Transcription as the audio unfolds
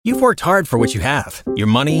You've worked hard for what you have. Your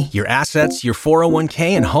money, your assets, your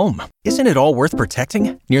 401k, and home. Isn't it all worth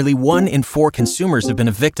protecting? Nearly 1 in 4 consumers have been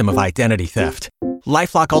a victim of identity theft.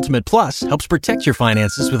 LifeLock Ultimate Plus helps protect your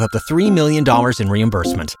finances with up to $3 million in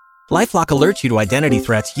reimbursement. LifeLock alerts you to identity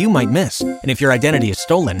threats you might miss. And if your identity is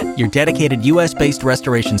stolen, your dedicated U.S.-based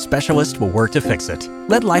restoration specialist will work to fix it.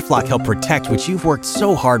 Let LifeLock help protect what you've worked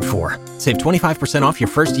so hard for. Save 25% off your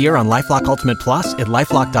first year on LifeLock Ultimate Plus at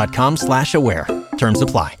LifeLock.com/aware. Terms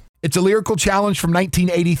apply. It's a lyrical challenge from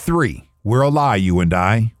 1983. We're a lie, you and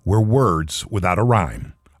I. We're words without a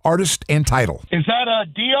rhyme. Artist and title. Is that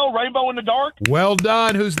Dio, Rainbow in the Dark? Well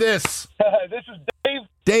done. Who's this? This is Dave.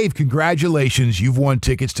 Dave, congratulations. You've won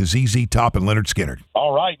tickets to ZZ Top and Leonard Skinner.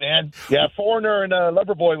 All right, man. Yeah, Foreigner and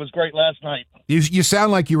Loverboy was great last night. You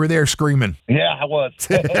sound like you were there screaming. Yeah, I was.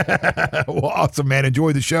 Well, awesome, man.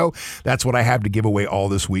 Enjoy the show. That's what I have to give away all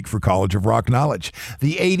this week for College of Rock Knowledge.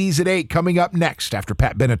 The 80s at 8 coming up next after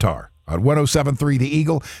Pat Benatar on 107.3 The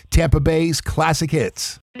Eagle, Tampa Bay's classic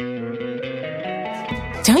hits.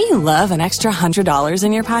 Don't you love an extra $100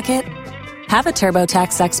 in your pocket? Have a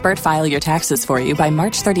TurboTax expert file your taxes for you by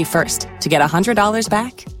March 31st to get $100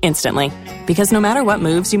 back instantly. Because no matter what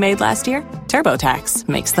moves you made last year, TurboTax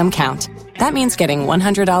makes them count. That means getting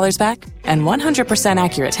 $100 back and 100%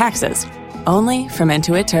 accurate taxes only from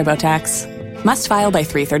Intuit TurboTax. Must file by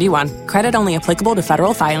 3/31. Credit only applicable to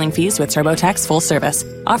federal filing fees with TurboTax full service.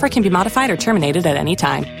 Offer can be modified or terminated at any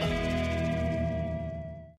time.